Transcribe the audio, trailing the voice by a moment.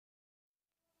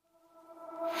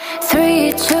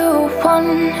3, 2,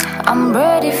 1. I'm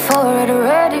ready for it,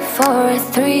 ready for it.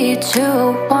 3, 2,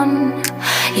 1.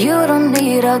 You don't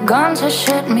need a gun to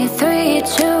shoot me. 3,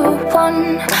 2,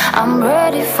 1. I'm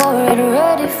ready for it,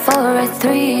 ready for it.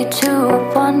 3, 2,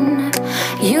 1.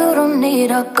 You don't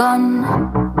need a gun.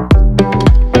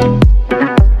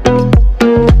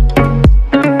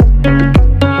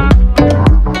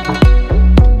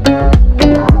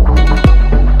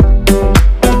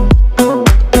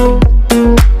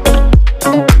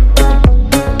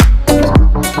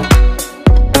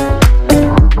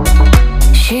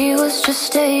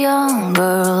 Just a young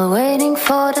girl waiting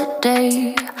for the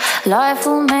day life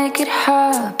will make it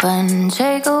happen,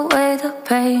 take away the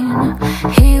pain.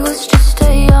 He was just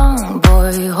a young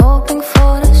boy hoping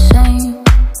for the same,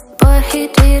 but he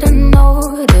didn't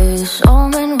notice. Oh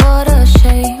man, what a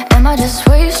shame. Am I just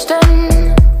wasting?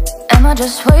 Am I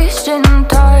just wasting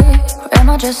time? Am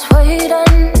I just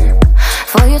waiting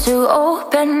for you to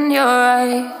open your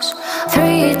eyes?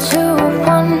 3, 2,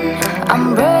 1.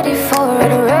 I'm ready for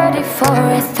it, ready for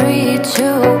it. 3,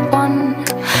 2, 1.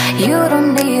 You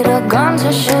don't need a gun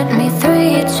to shoot me.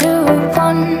 3, 2,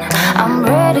 1. I'm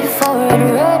ready for it,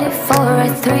 ready for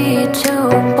it. 3, 2,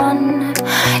 1.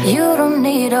 You don't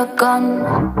need a gun.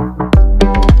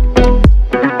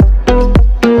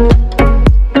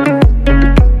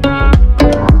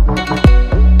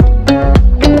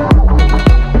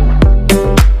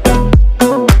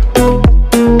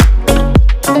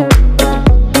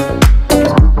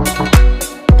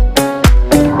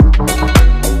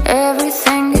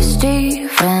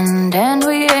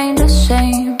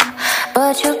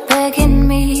 But you're begging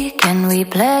me, can we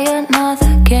play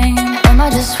another game? Am I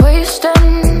just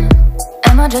wasting?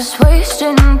 Am I just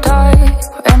wasting time?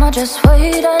 Am I just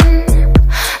waiting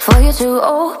for you to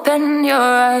open your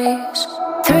eyes?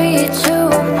 3, 2,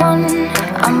 1.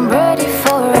 I'm ready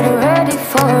for it, ready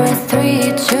for it.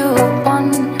 3, 2,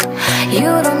 1.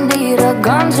 You don't need a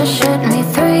gun to shoot me.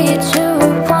 3, 2,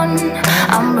 1.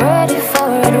 I'm ready for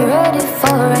it, ready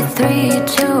for it. 3,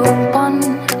 2, 1.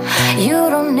 You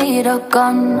don't need a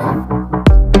gun.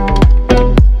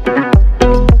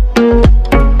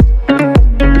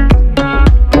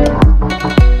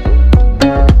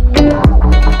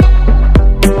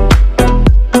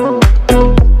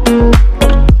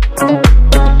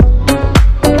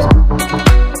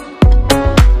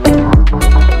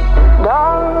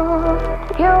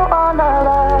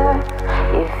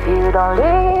 If you don't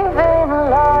live in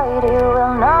light, you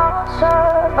will not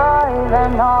survive.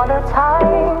 And all the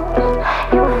times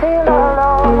you feel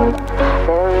alone,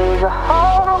 there is a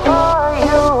home for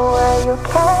you where you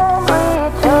can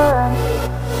return.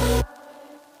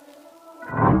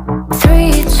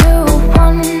 3, 2,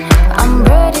 1. I'm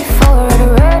ready for it,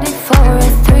 ready for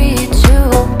it. 3, 2,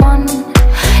 1.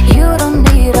 You don't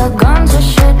need a gun to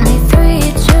shoot me. 3,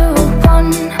 2, 1.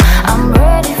 I'm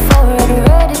ready for it,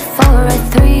 ready for it.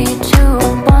 3, 2,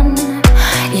 1.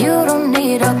 You don't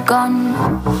need a gun.